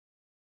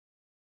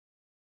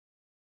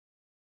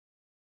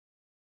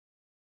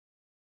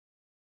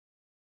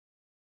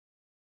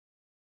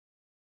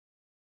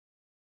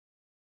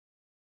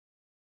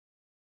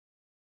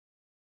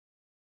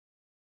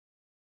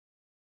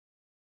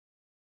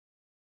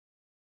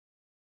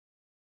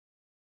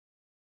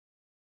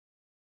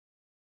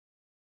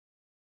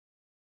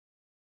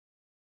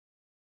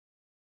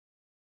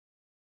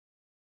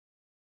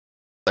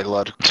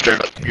psychological stir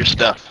up your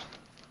stuff.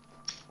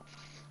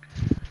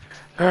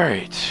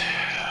 Alright.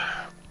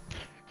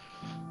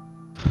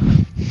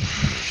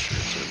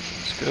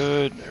 Everything's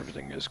good.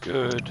 Everything is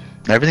good.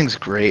 Everything's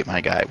great, my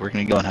guy. We're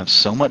gonna go and have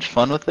so much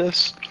fun with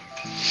this.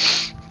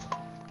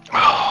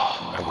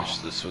 I wish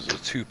this was a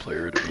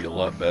 2-player. It'd be a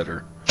lot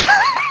better.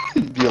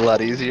 It'd be a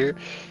lot easier.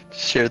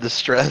 Share the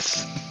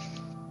stress.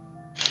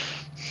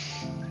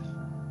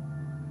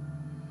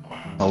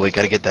 Oh, we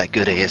gotta get that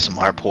good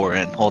ASMR pour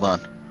in. Hold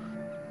on.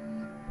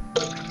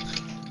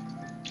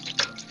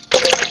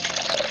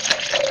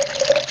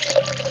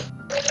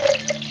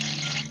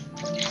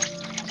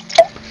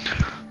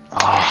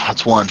 Ah,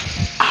 that's one.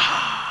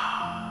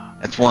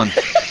 That's one.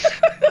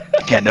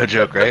 Yeah, no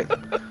joke, right?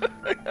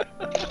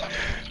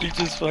 You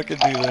just fucking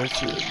do that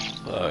shit.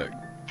 Fuck.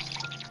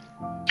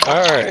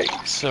 Alright,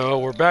 so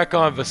we're back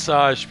on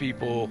Visage,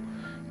 people.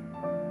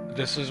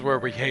 This is where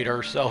we hate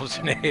ourselves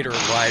and hate our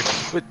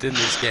life within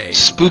this game.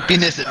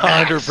 Spookiness at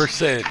max.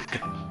 100%.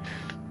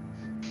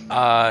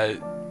 I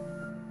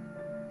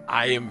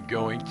am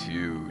going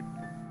to...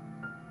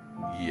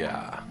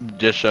 Yeah.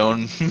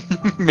 Disown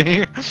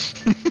me.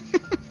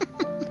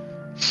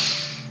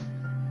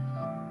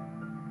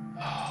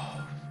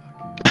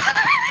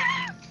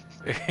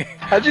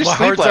 How'd you My sleep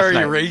heart's last already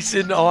night?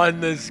 racing on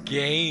this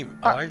game.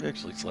 Oh, I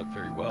actually slept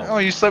very well. Oh,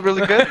 you slept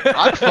really good?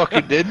 I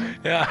fucking didn't.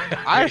 Yeah.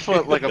 I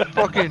slept like a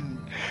fucking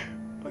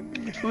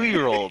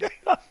 2-year-old.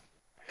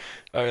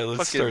 Alright,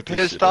 let's start this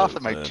pissed shit off up,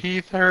 that my man.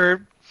 teeth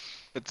hurt.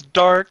 It's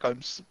dark. I'm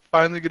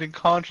finally getting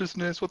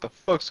consciousness. What the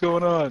fuck's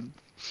going on?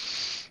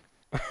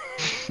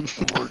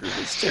 Morgan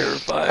is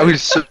terrified. I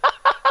was so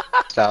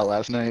out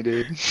last night,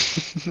 dude.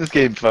 This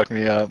game fucked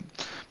me up.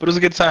 But it was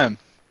a good time.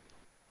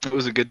 It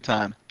was a good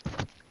time.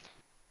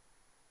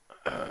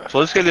 So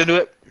let's get into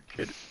it.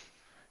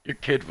 Your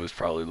kid was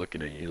probably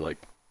looking at you like,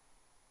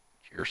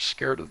 you're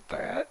scared of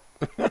that?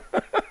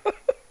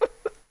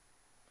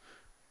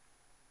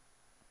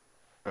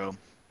 Bro.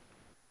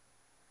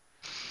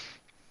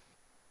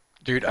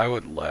 Dude, I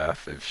would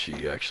laugh if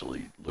she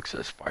actually looks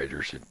at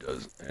spiders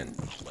and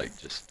like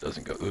just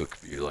doesn't go ugh.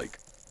 Be like,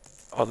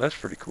 oh, that's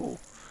pretty cool.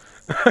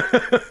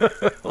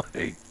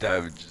 Like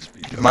that would just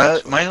be dope.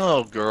 My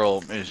little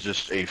girl is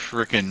just a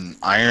freaking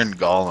iron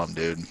golem,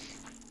 dude.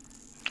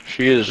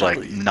 She is Really?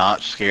 like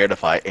not scared to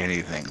fight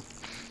anything.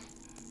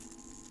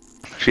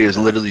 She has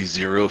literally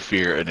zero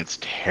fear, and it's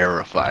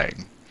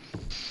terrifying.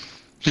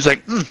 She's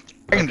like, I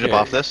can jump Okay.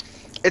 off this.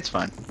 It's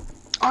fine.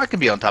 Oh, I can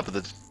be on top of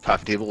the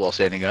coffee table while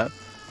standing up.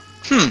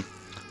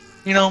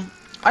 You know,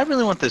 I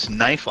really want this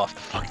knife off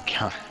the fucking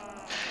counter.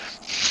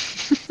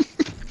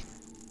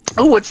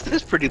 Oh, what's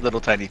this pretty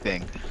little tiny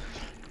thing?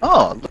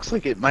 Oh, it looks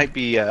like it might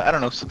be, I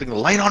don't know, something to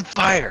light on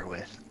fire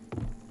with.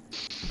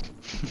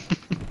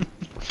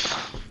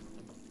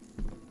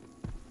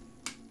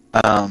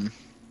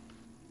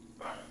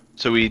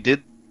 So we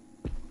did...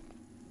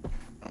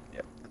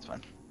 Yep, that's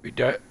fine.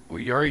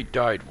 We already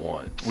died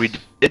once. We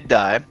did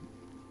die.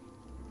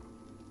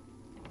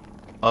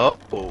 Oh.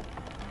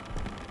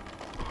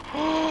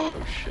 Oh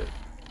shit.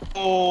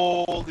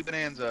 Holy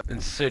bonanza.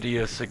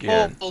 Insidious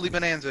again. Holy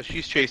bonanza.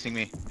 She's chasing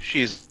me.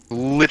 She's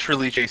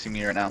literally chasing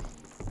me right now.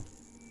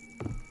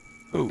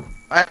 Who?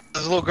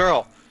 This little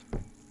girl.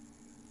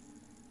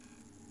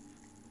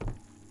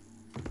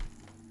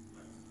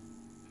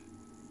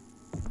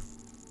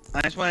 I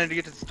just wanted to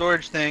get to the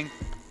storage thing.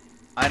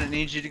 I didn't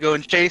need you to go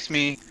and chase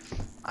me.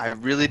 I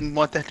really didn't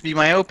want that to be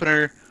my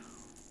opener.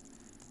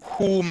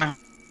 Who my...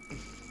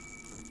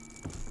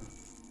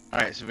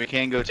 Alright, so we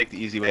can go take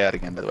the easy way out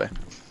again, by the way.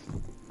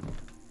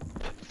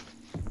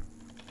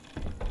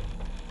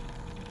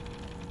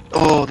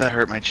 Oh, that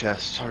hurt my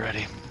chest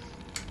already.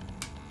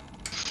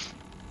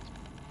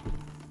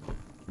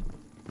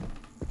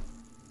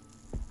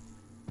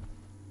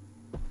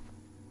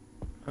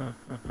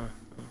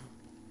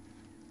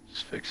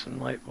 Just fix some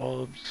light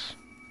bulbs.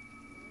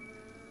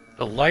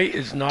 The light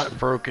is not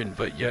broken,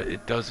 but yet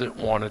it doesn't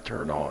want to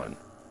turn on.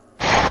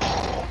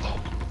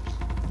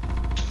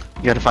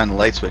 You gotta find the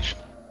light switch.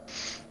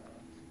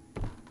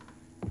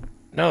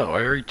 No,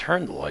 I already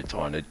turned the lights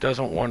on. It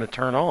doesn't want to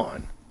turn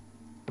on.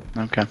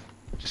 Okay. It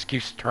just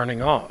keeps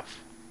turning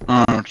off. I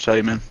don't know what to tell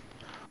you, man.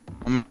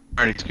 I'm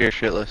already scared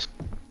shitless.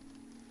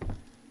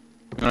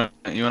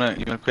 You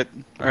wanna quit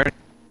already?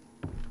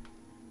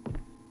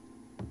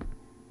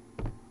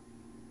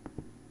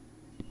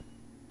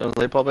 The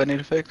light bulb I need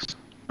to fix?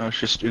 Oh, it's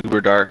just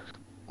uber dark.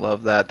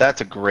 Love that. That's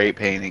a great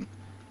painting.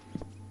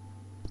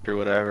 Or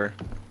whatever.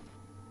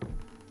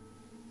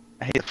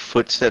 I hate the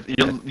footsteps.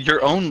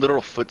 Your own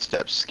literal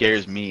footsteps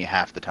scares me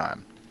half the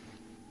time.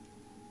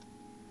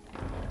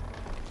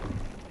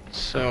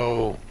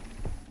 So,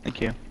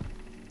 Thank you.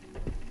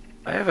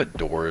 I have a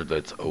door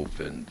that's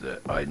open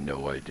that I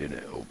know I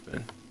didn't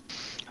open.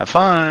 Have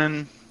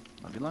fun.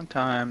 Love you long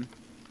time.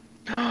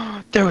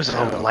 There was a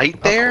Yeah, light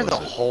I'll there the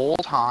close it. whole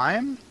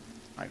time?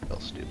 I feel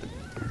stupid.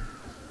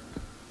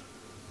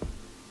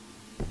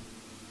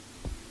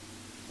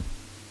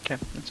 Okay,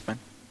 that's fine.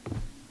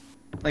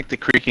 Like the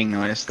creaking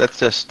noise. That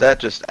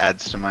just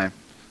adds to my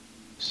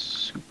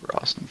super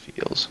awesome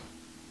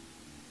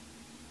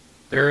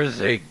There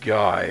is a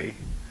guy.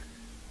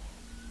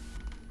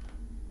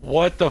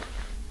 What the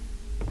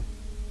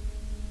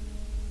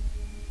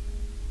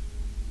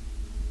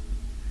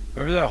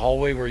Remember that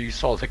hallway where you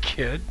saw the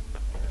kid?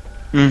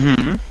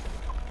 Mm-hmm.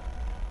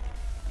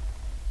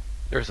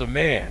 There's a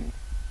man.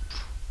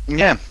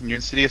 Yeah, your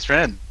insidious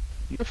friend.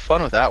 You have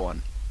fun with that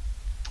one.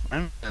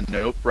 I'm gonna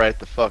nope right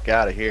the fuck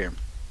out of here.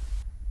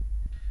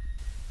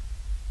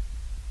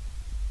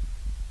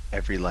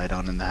 Every light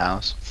on in the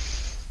house.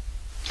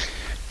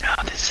 No,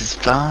 this is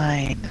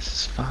fine. This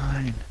is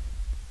fine.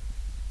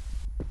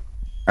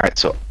 Alright,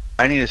 so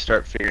I need to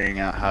start figuring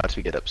out how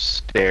to get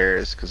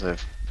upstairs because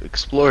I've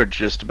explored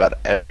just about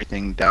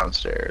everything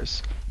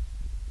downstairs.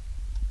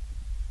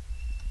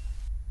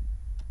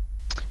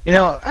 You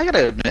know, I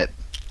gotta admit,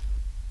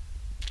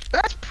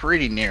 that's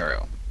pretty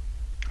narrow.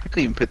 I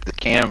could even put the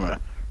camera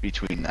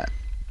between that.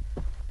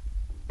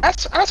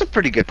 That's a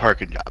pretty good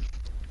parking job.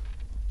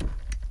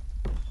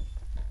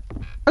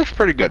 That's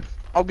pretty good.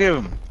 I'll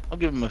give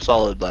him a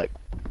solid, like,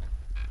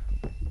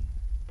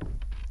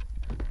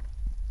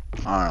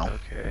 I don't know.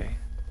 Okay.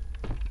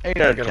 8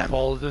 I out of gotta 10.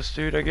 follow this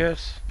dude, I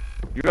guess.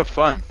 You have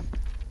fun.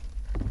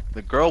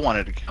 The girl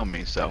wanted to kill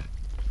me, so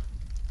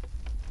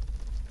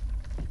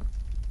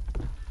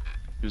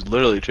she was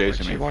literally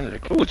chasing She me.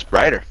 wanted to. Oh, it's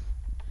brighter.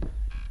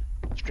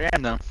 It's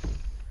jammed though.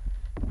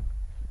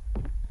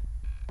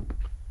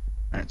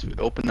 Alright, so we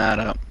open that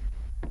up.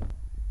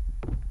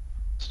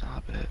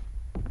 Stop it.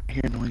 I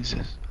hear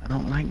noises. I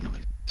don't like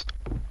noises.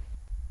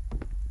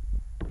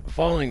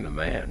 Following the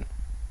man.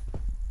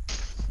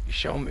 You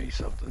show me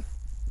something.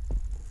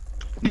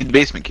 Need the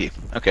basement key.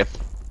 Okay.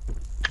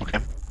 Okay.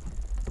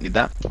 Need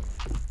that.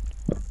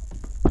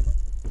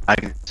 I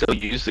can still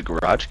use the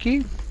garage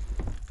key?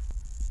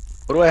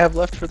 What do I have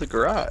left for the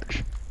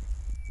garage?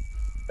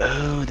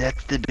 Oh,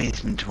 that's the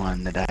basement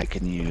one that I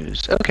can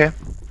use. Okay.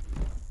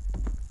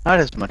 Not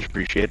as much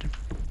appreciated.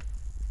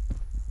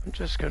 I'm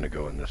just gonna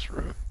go in this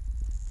room.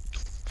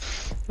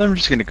 I'm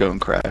just gonna go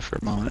and cry for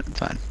a moment. It's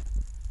fine.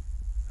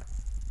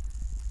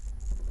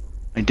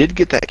 I did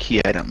get that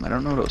key item. I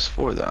don't know what it was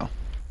for, though.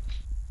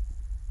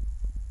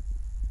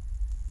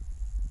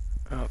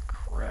 Oh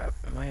crap,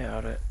 am I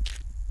out it?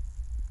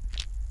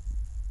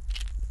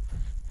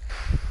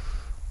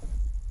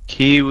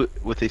 Key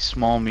with a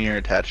small mirror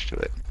attached to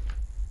it.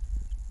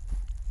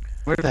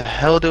 Where the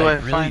hell do I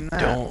really find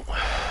that? don't.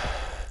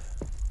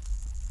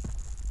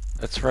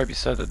 That's right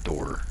beside the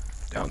door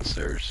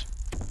downstairs.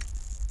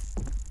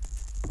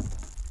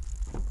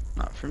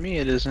 Not for me,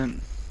 it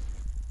isn't.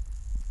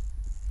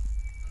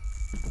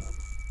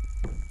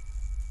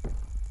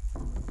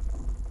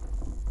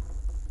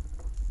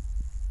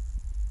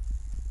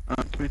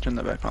 Can we turn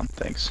that back on?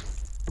 Thanks.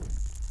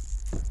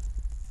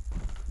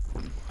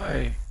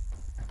 Hi.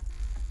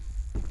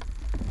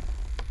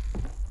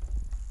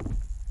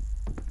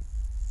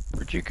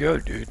 Where'd you go,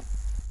 dude?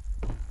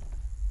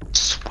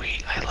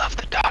 Sweet, I love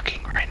the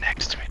docking right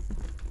next to me.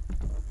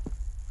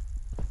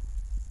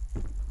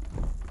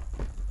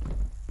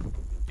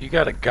 You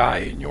got a guy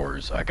in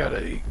yours.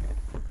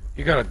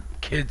 You got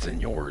kids in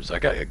yours. I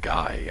got a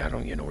guy. I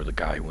don't even know where the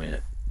guy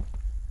went.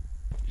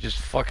 He just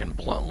fucking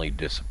bluntly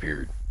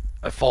disappeared.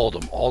 I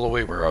followed him all the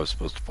way where I was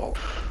supposed to follow.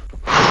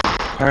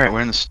 Alright,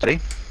 we're in the study.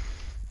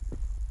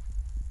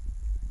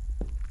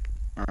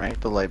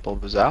 Alright, the light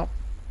bulb is out.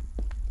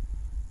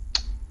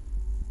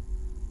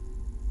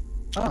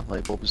 Oh,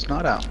 light bulb is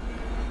not out.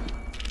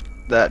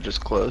 That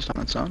just closed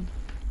on its own.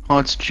 Oh,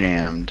 it's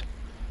jammed.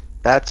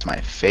 That's my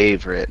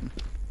favorite.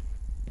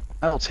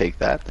 I'll take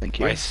that, thank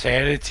you. My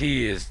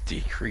sanity is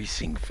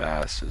decreasing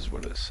fast, is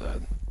what it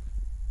said.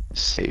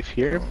 Save I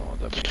here. don't know what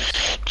that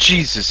means.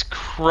 Jesus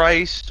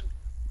Christ,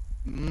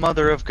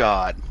 Mother of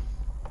God.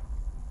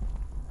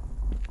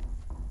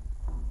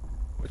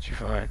 What'd you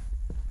find?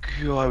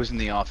 Oh, I was in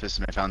the office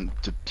and I found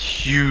the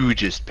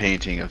hugest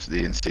painting of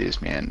the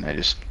Insidious Man. I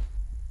just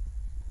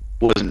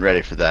wasn't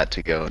ready for that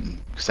to go,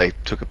 and because I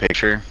took a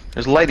picture.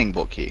 There's a lightning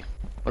bolt key.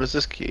 What is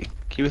this key?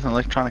 Key with an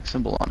electronic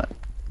symbol on it.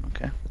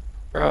 Okay.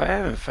 Bro, I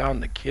haven't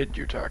found the kid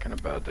you're talking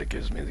about that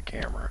gives me the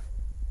camera.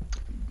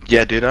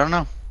 Yeah, dude, I don't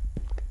know.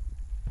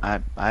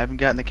 I haven't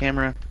gotten the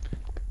camera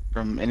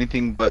from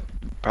anything but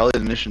probably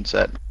the mission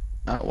set.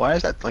 Why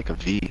is that like a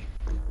V?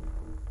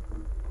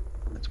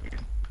 That's weird.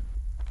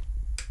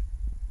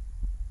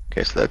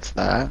 Okay, so that's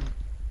that.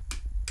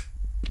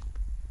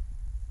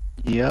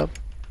 Yep.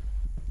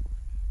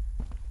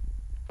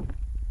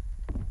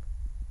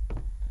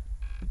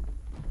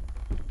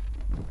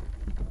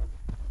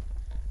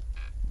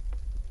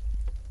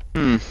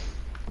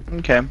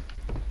 Okay.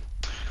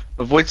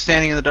 Avoid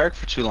standing in the dark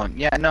for too long.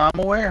 Yeah, no, I'm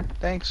aware.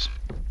 Thanks.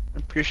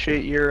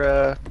 Appreciate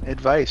your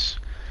advice.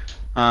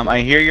 I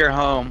hear you're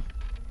home.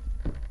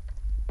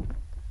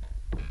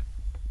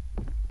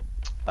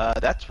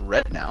 That's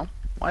red now.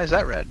 Why is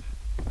that red?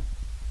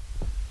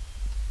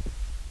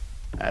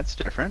 That's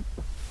different.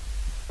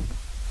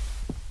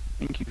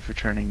 Thank you for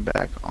turning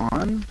back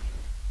on.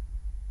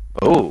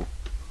 Oh.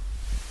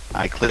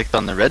 I clicked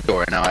on the red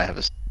door and now I have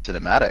a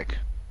cinematic.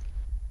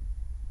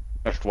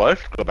 Next what?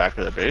 Go back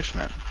to the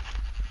basement.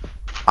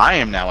 I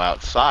am now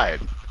outside.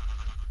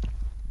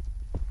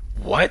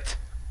 What?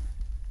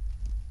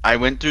 I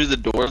went through the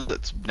door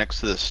that's next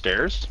to the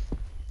stairs,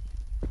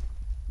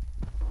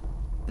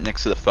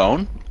 next to the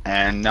phone,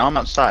 and now I'm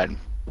outside.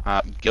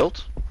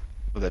 Guilt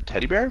with a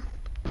teddy bear,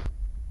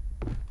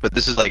 but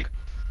this is like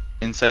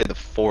inside the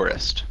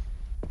forest.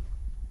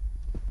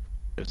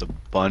 There's a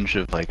bunch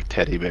of like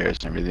teddy bears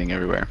and everything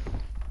everywhere.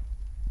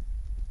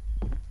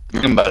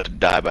 I'm about to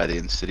die by the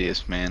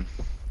Insidious man.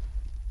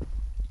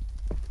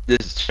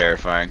 This is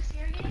terrifying.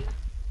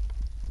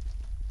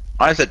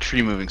 Why is that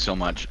tree moving so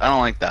much? I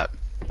don't like that.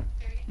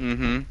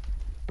 Mm-hmm.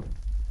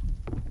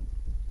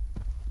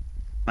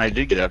 I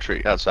did get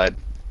outside.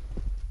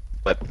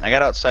 But I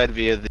got outside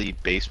via the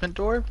basement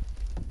door.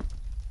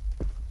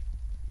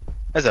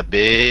 That's a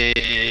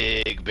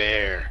big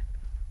bear.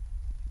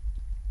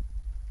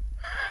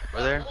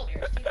 Over there?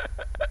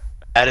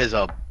 That is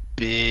a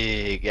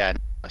big... Yeah,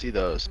 I see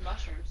those.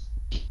 Mushrooms.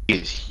 He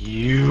is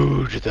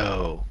huge,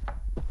 though.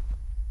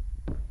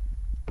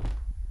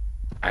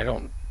 I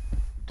don't...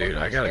 Dude,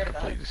 I got a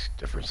completely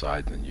different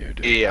side than you,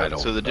 dude. Yeah, I don't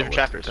so the know different what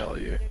chapters. to tell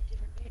you.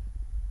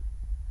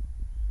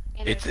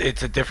 And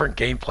It's a different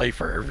gameplay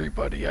for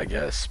everybody, I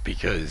guess,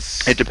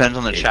 because... It depends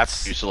on the it's-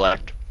 chapter you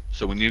select.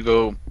 So when you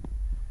go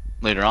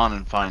later on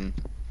and find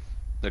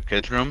the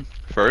kids' room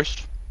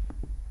first,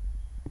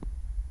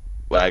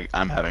 what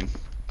I'm having.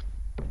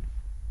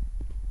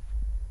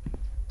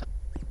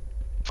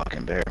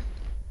 Fucking bear.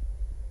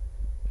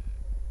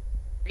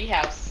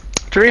 Treehouse.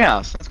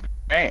 Treehouse. That's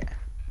great.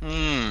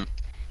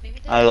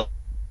 Maybe I love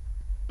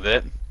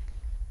it.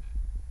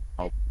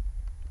 Oh.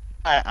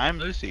 Hi, I'm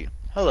Lucy.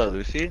 Hello,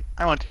 Lucy.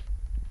 I want to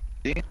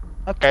see.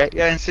 Okay,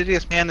 yeah,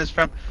 Insidious Man is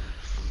from...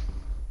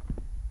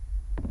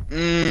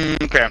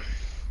 okay.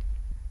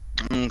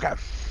 Okay.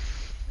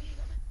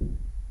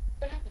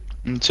 what happened?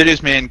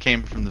 Insidious Man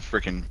came from the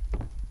frickin'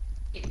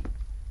 Yeah.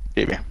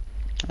 baby.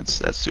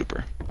 That's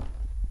super.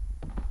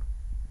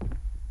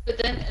 But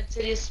then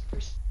Insidious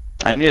person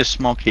I need a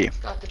small key.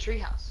 got the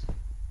treehouse.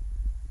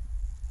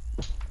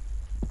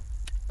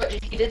 But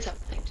he did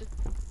something to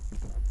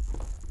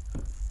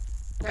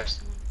grab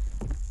someone.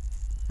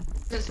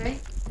 That's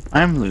right.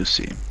 I'm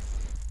Lucy.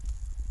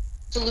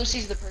 So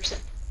Lucy's the person.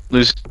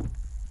 Lucy,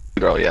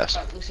 girl, yes.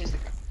 Oh, Lucy's the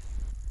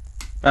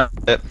girl.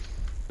 It.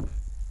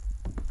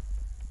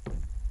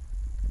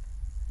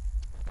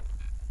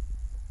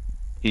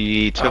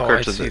 He took Oh, her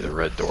I to see the... the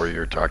red door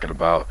you're talking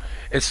about.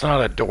 It's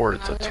not a door,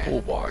 it's a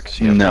toolbox.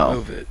 You have No. to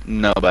move it.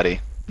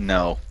 Nobody.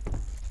 No. What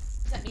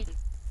does that mean?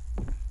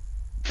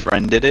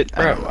 Friend did it?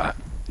 I don't Bro,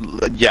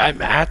 know. Yeah.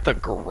 I'm at the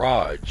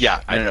garage.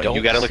 Yeah, I no, you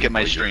don't gotta look see at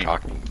my what you're stream.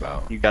 talking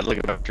about. You gotta look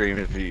at my dream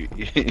if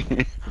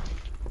you...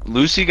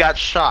 Lucy got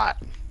shot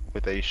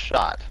with a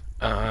shot.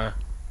 Uh-huh.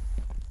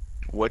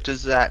 What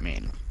does that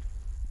mean?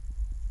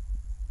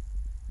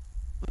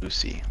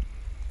 Lucy.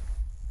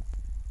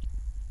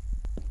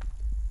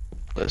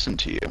 Listen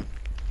to you.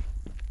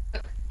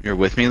 You're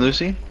with me,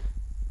 Lucy?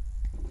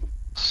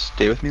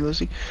 Stay with me,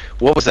 Lucy?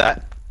 What was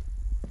that?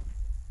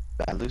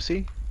 That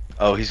Lucy?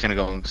 Oh, he's gonna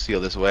go and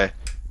steal this away.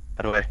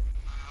 That away.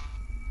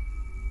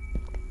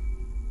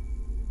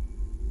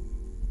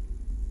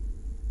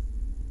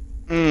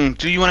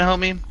 Do you wanna help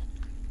me?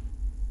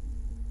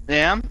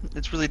 Yeah,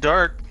 it's really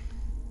dark.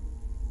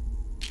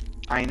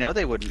 I know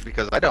they wouldn't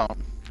because I don't.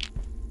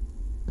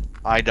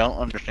 I don't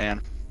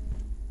understand.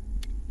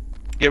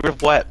 Get rid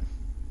of what?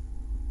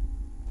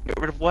 Get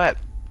rid of what?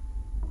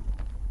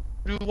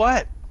 Do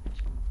what?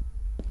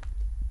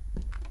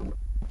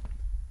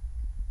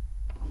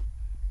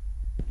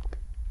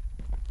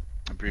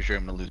 I'm pretty sure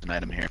I'm gonna lose an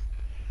item here.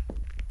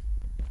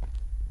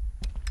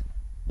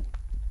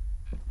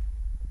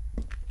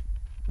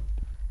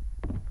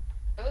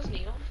 That was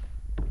needle.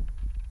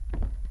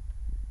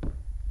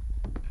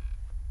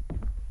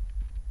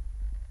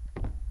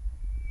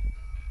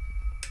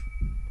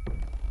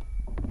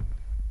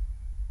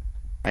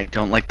 I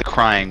don't like the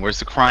crying. Where's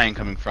the crying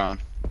coming from?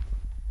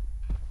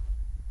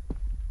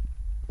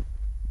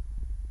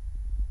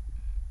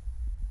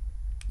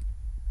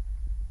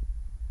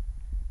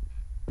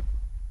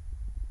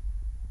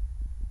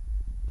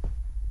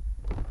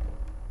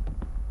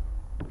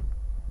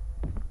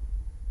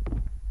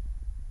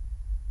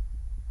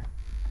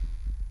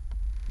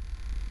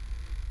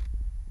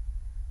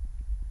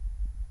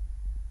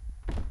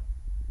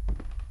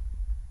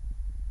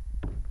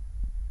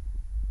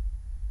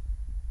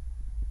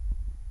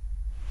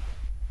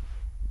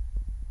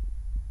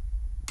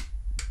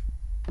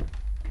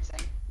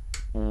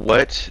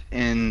 What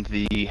in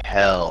the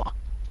hell?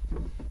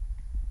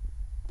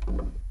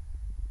 Did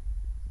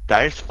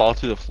I just fall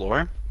to the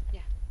floor?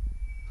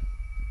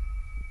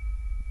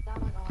 Oh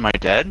my god. Am I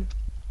dead?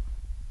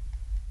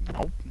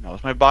 Nope. That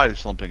was my body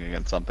slumping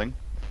against something.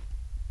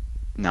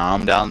 Now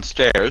I'm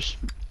downstairs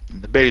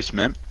in the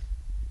basement.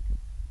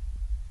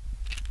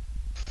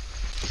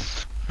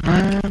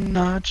 I'm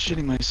not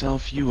shitting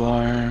myself. You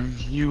are.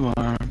 You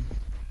are.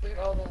 Look at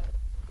all the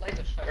lights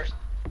are shutters.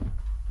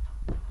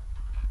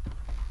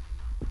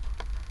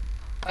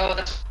 Oh,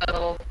 that's a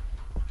little.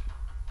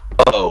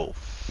 Oh,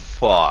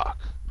 fuck.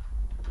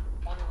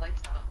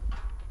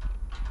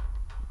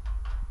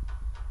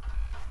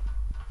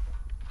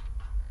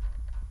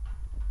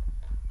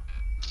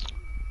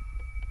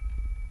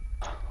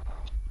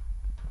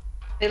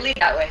 They lead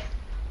that way.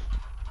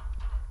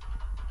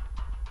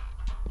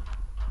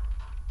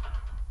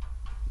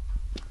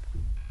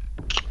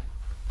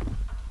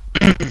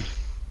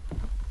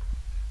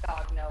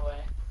 Dog, no way.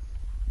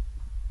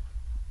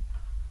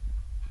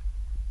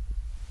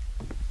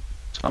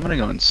 So I'm gonna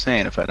go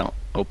insane if I don't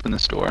open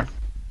this door.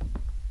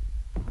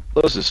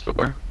 Close this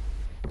door.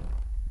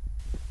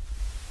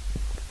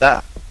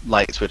 That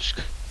light switch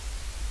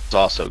is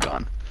also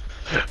gone.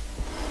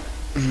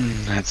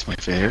 That's my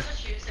fave.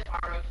 Let's choose it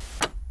borrowed.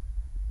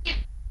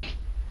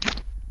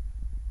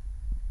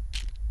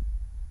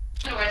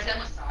 No, I said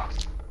with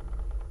socks.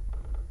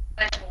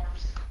 That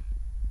forms.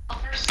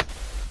 First.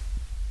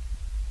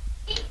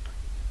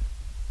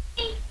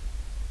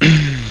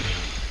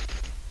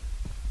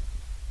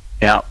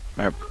 Yeah,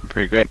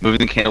 pretty great. Moving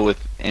the candle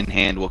with in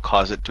hand will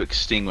cause it to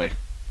extinguish.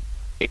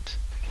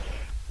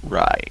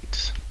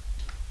 Right.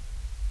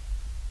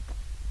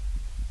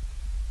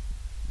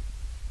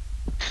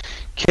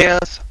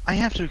 Chaos, I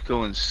have to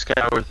go and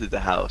scour through the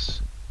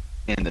house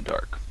in the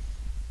dark.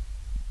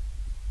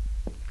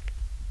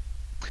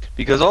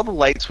 Because all the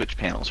light switch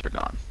panels are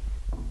gone.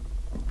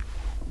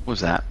 What was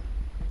that?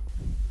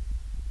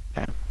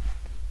 Okay.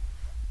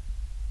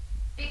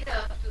 Maybe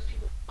those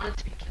people wanted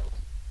to be killed.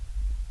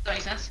 Does that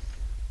make sense?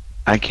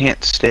 I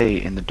can't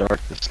stay in the dark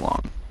this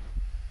long.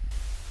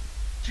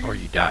 Or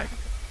you die.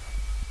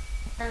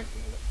 I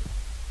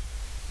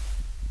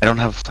don't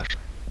have a flashlight.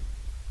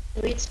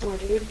 They lead somewhere,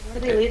 dude. Where do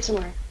they lead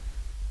somewhere?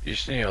 You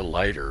just need a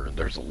lighter.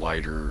 There's a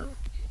lighter.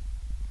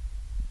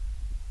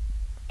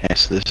 Okay,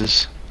 so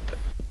this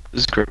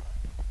is great.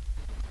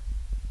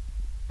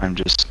 I'm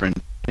just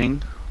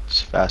sprinting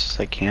as fast as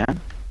I can.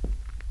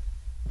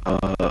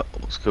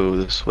 Let's go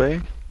this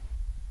way.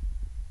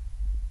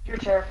 You're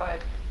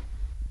terrified.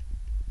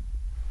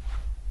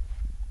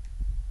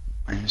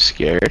 I'm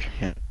scared.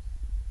 Yeah.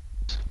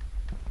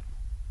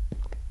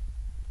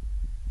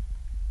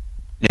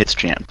 It's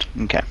jammed.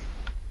 Okay.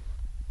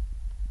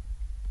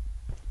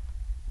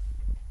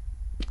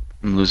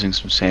 I'm losing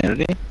some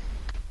sanity. I'm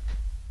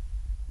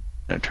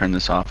gonna turn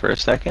this off for a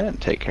second and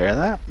take care of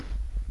that.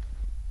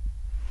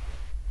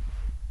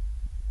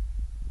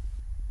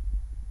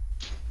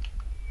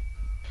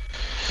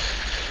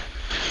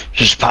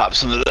 Just pop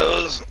some of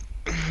those.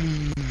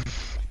 Yeah.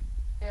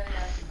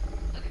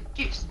 Look at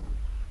juice.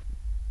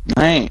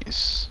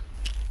 Nice.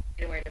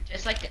 You wear them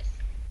just like this.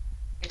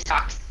 Your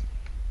socks.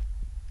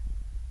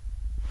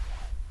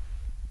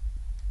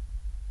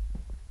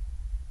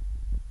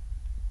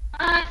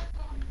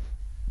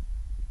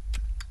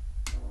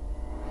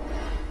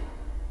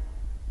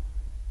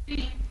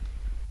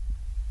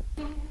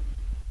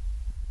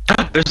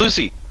 There's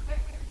Lucy.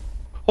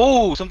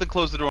 Oh, something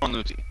closed the door on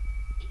Lucy.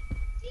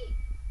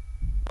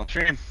 I'll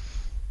stream.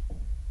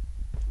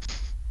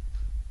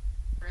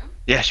 Room?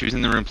 Yeah, she was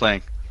in the room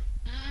playing.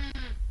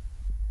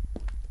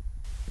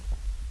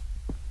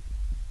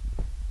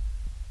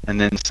 And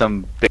then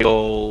some big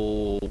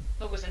old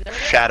What was in there?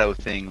 shadow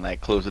thing like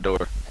closed the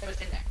door. It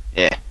was in there.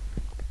 Yeah.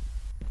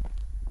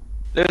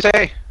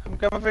 Lucy, I'm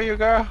coming for you,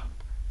 girl.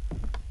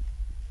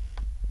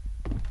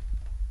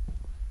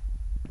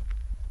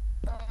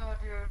 Oh,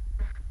 dude.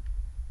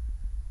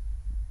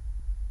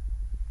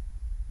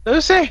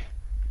 Lucy.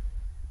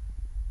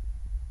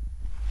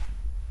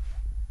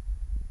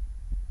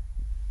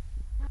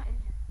 Not in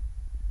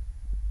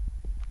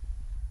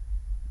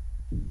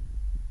here.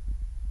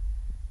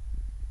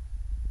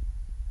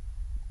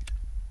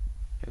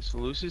 Okay, so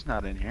Lucy's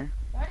not in here.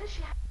 Why does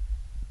she have...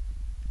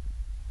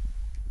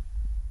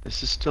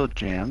 This is still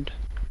jammed.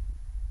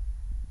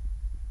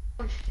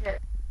 Oh, shit.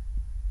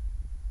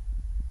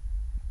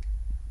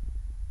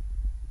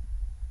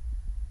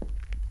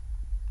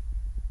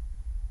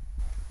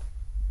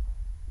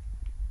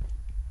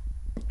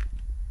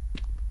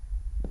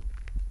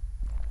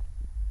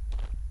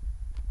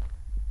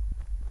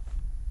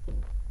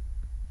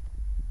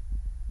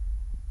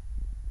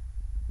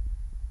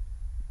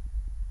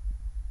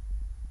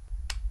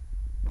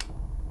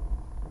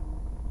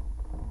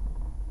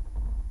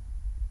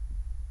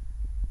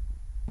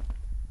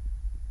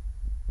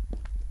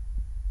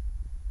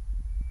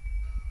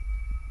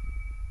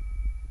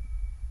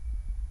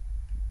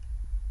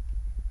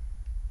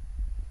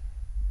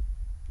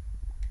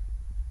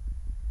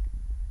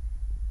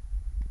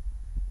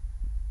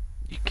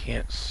 You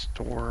can't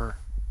store.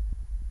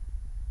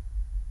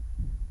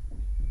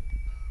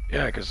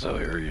 Yeah, I can still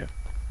hear you.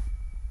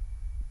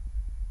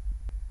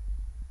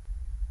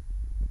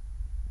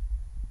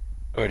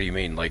 What do you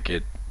mean? Like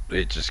it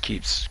just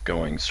keeps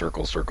going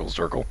circle, circle,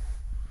 circle?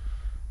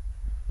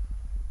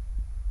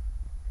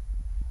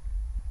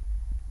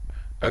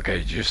 Okay,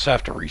 you just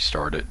have to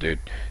restart it, dude.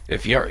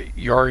 If you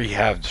already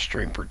have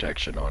stream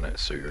protection on it,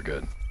 so you're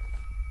good.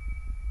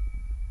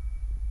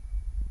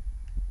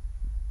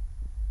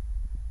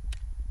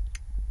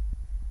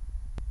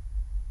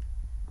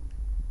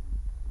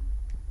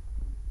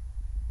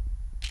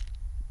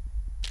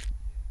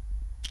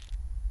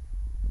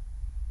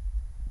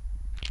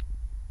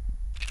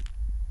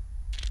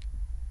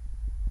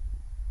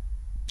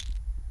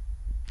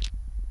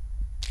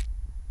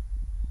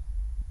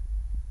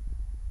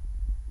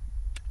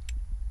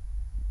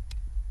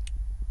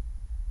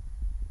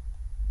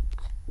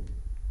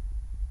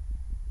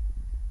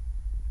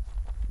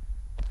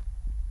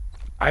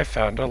 I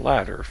found a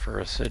ladder for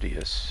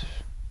Assidious.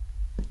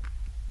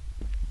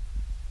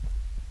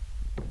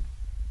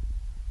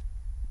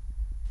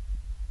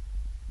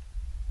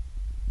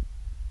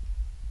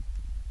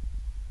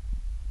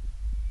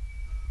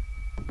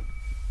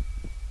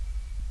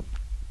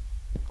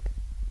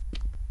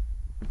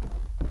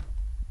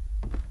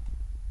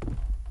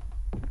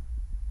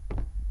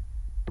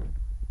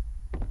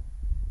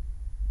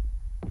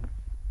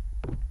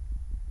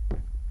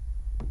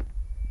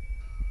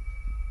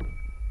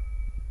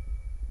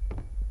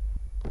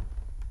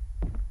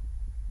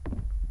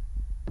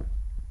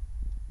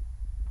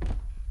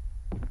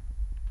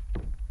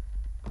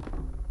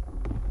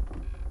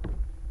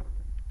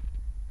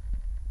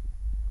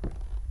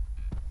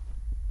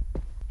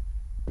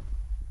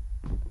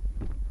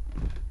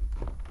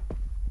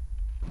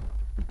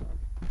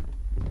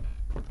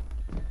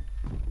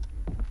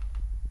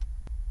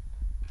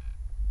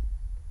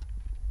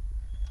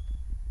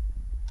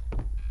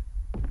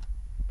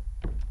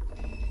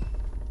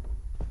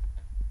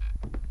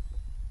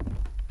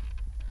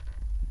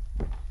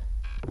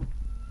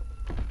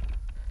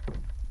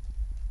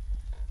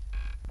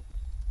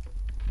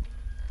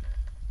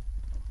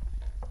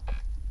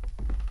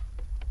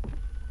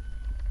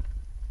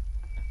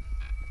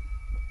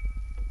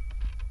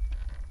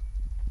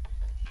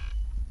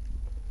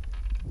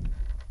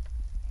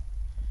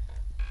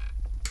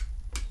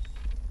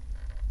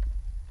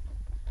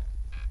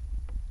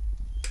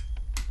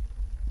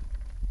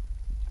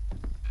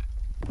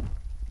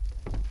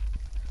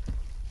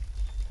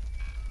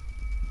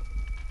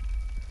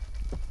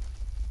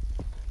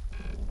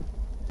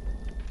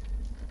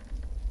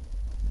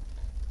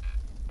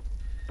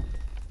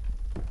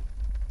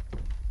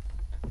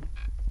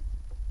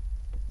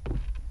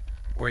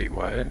 Wait,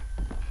 what?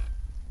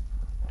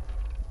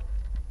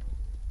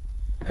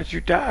 How'd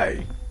you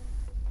die?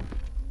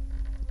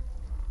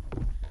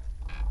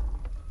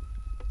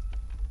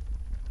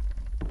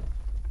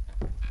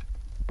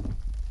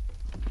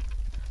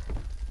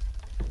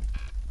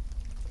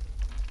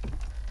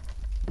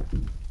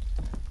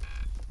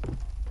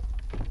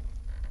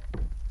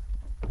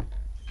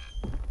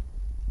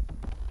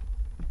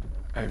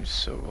 I'm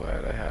so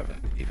glad I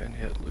haven't even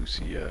hit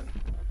Lucy yet.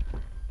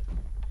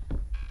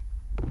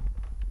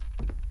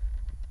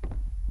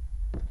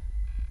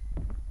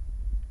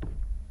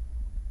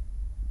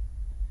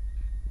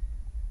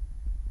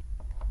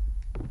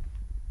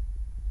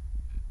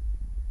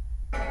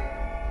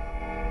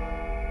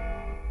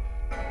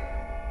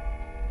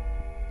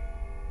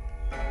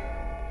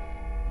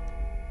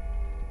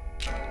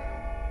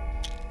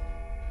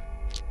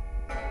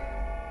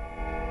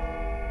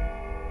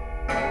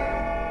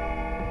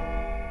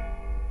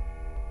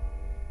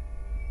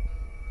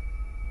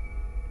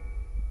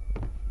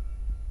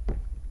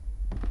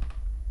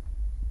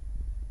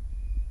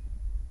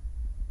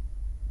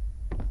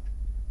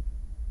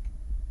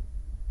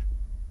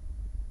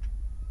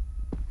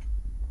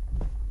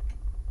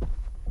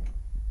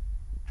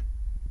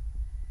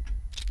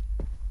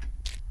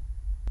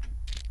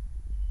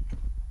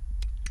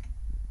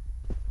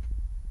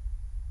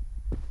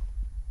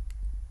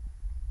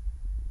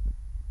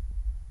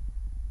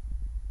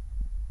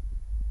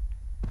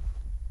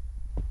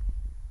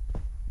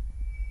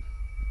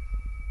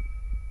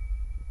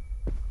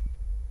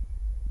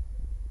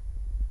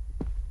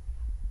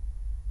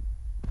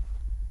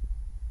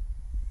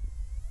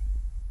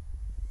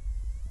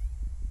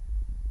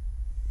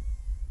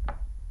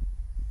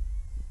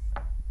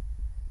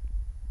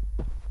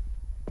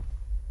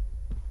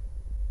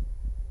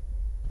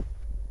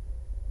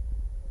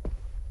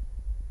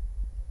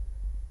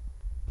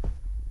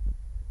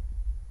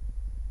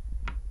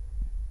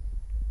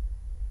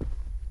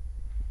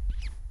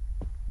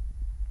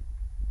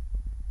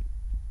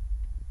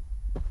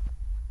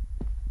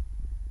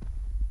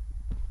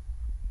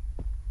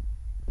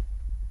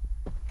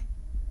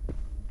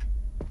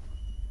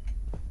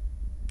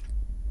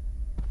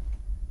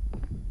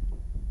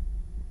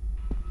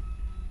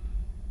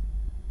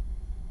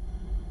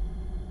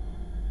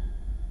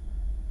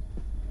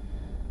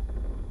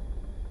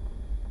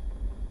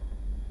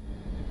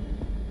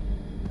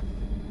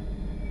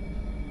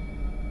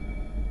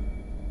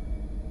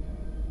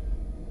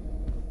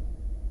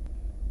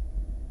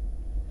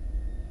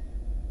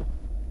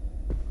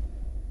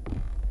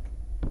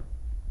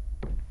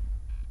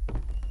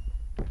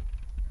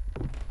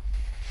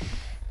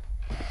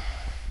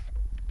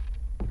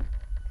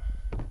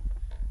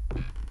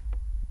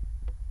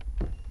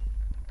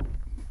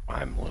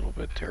 I'm a little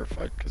bit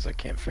terrified because I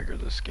can't figure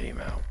this game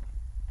out.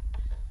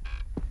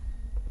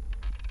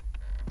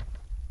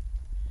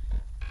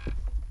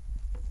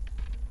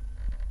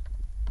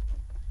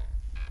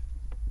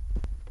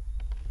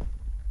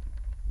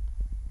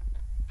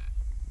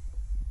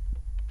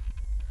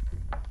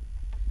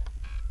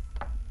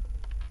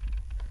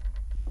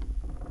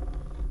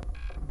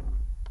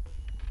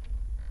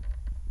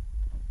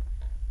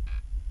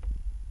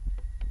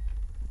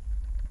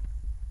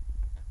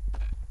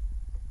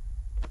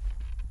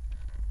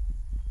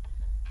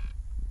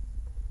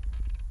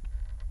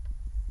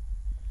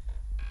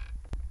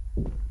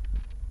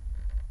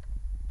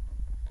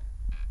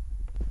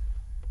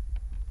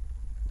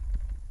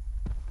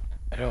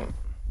 don't.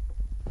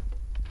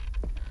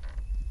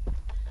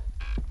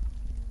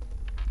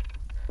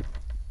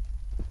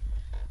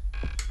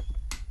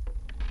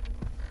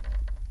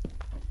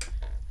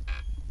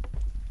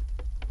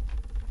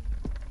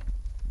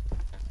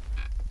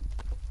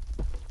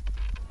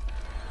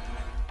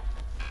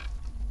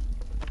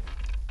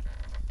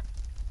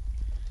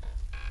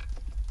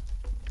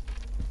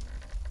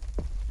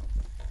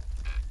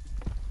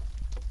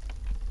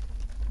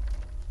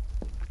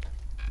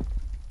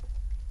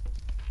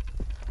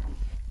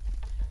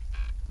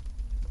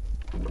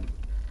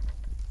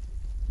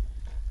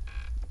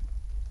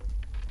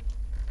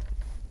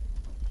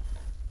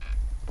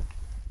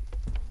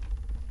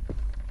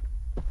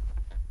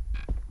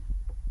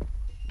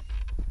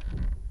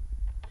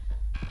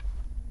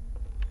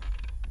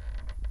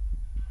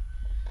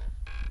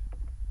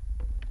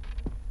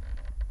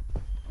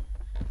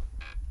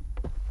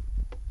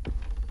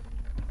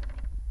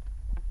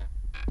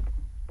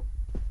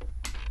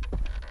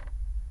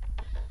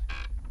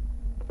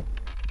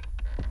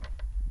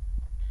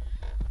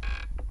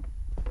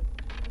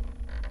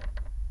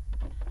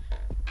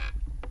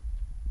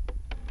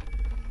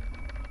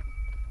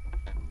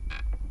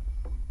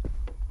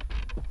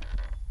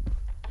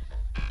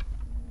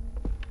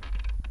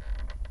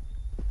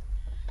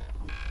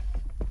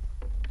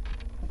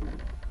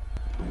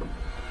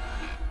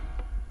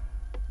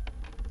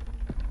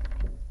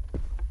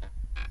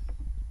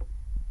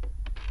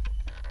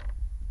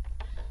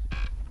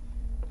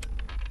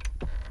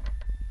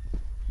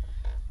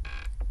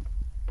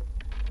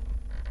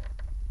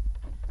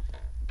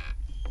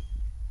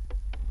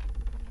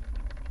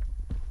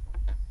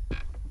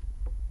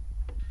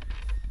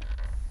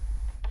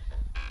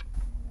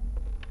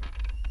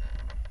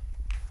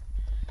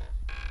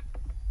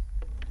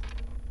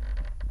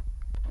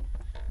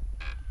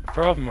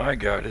 Problem I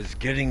got is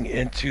getting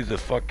into the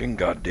fucking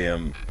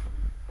goddamn,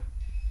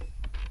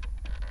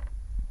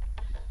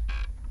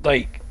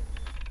 like,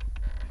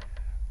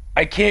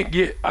 I can't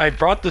get, I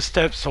brought the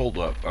step stool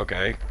up,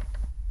 okay?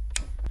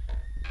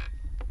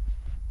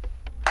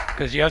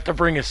 Because you have to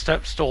bring a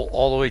step stool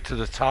all the way to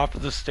the top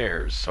of the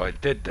stairs, so I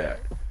did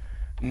that.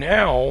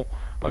 Now,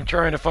 I'm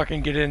trying to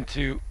fucking get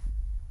into,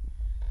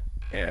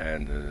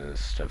 and the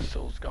step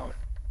stool's gone.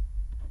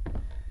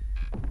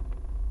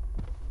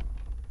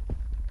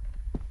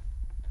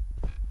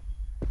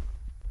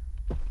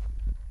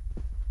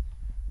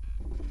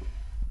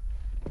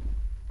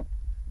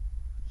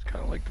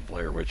 Kind of like the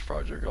Blair Witch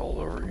Project all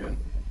over again.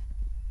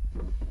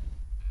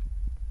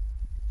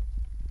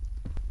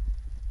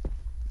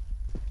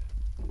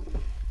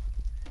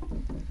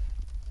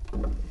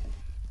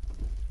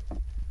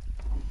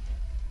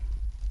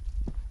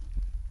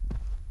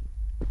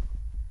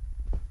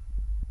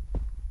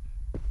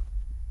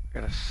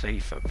 Got a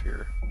safe up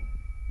here.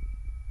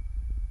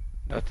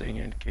 Nothing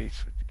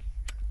indicates what.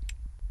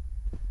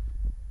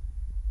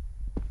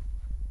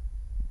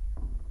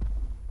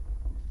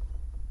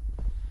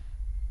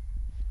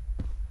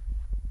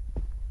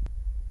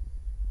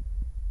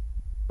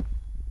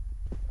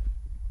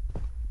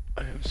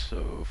 I am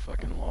so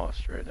fucking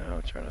lost right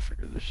now trying to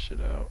figure this shit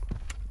out.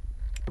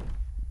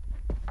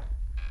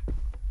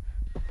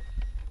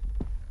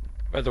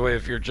 By the way,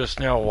 if you're just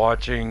now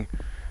watching,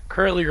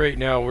 currently right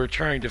now we're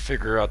trying to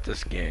figure out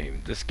this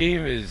game. This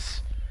game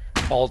is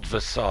called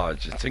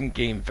Visage. It's in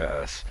Game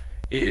Pass.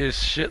 It is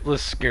shitless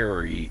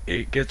scary.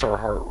 It gets our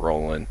heart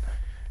rolling.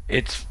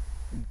 It's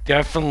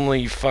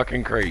definitely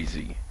fucking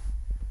crazy.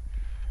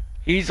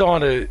 He's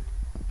on a...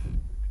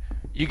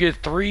 You get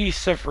 3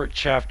 separate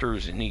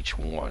chapters in each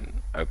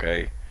one,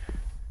 okay?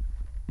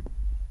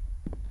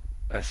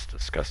 That's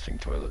disgusting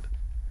toilet.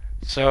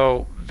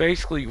 So,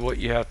 basically what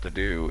you have to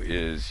do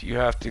is you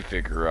have to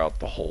figure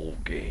out the whole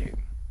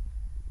game.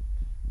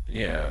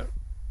 Yeah.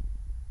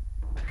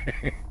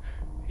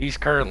 He's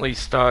currently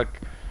stuck.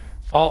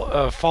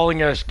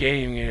 Falling Ash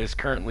Gaming is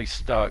currently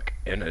stuck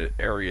in an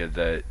area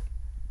that...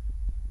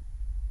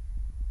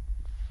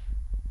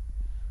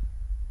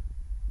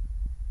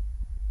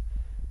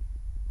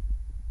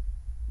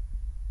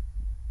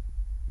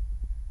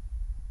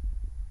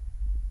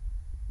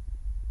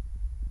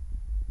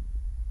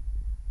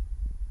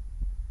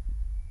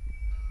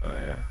 Oh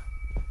yeah.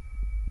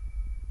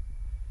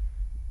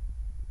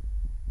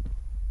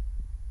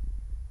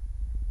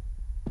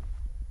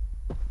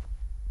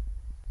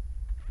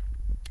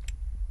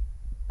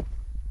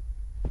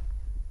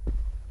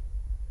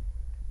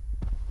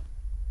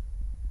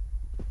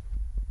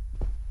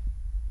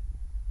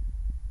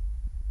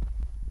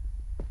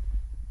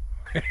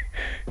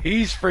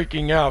 He's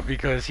freaking out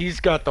because he's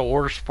got the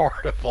worst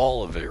part of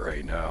all of it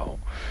right now.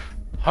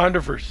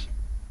 100%.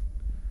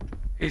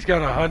 He's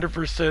got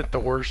 100% the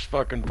worst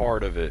fucking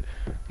part of it.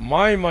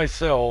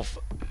 Myself,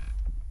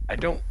 I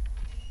don't...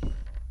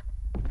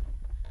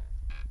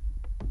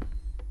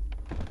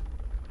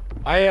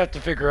 I have to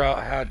figure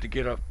out how to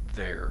get up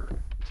there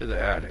to the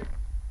attic.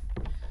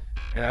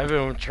 And I've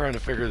been trying to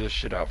figure this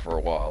shit out for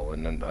a while,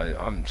 and then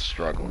I'm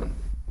struggling.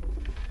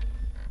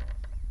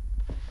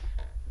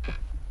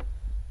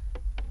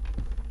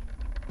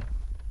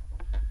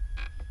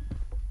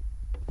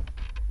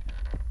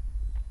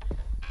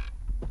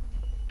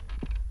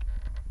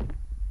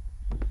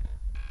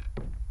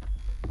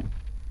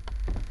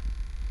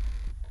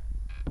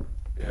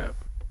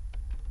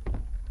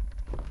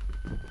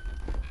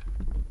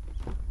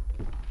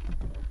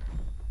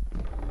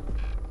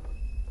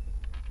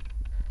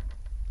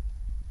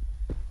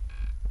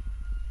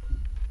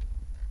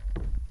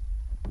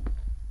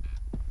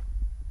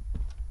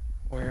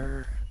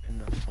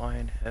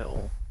 flying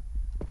hell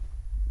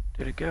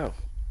did it go?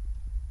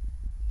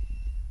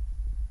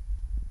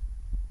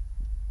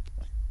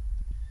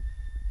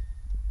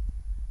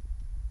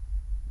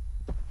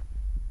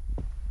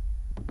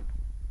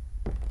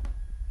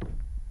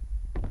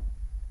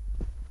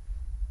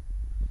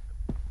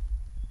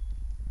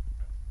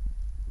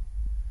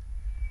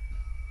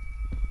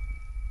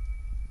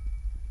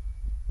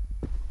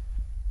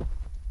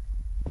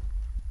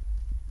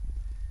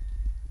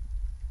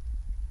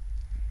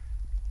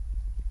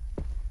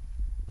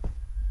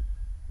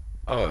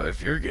 Oh,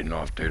 if you're getting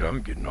off, dude,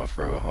 I'm getting off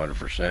row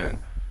 100%.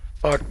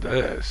 Fuck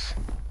this.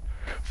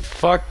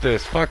 Fuck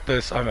this. Fuck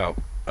this. I'm out.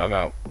 I'm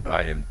out.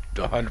 I am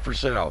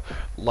 100% out.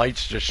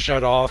 Lights just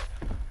shut off.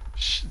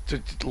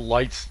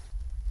 Lights.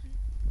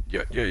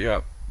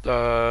 Yeah.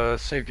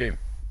 Save game.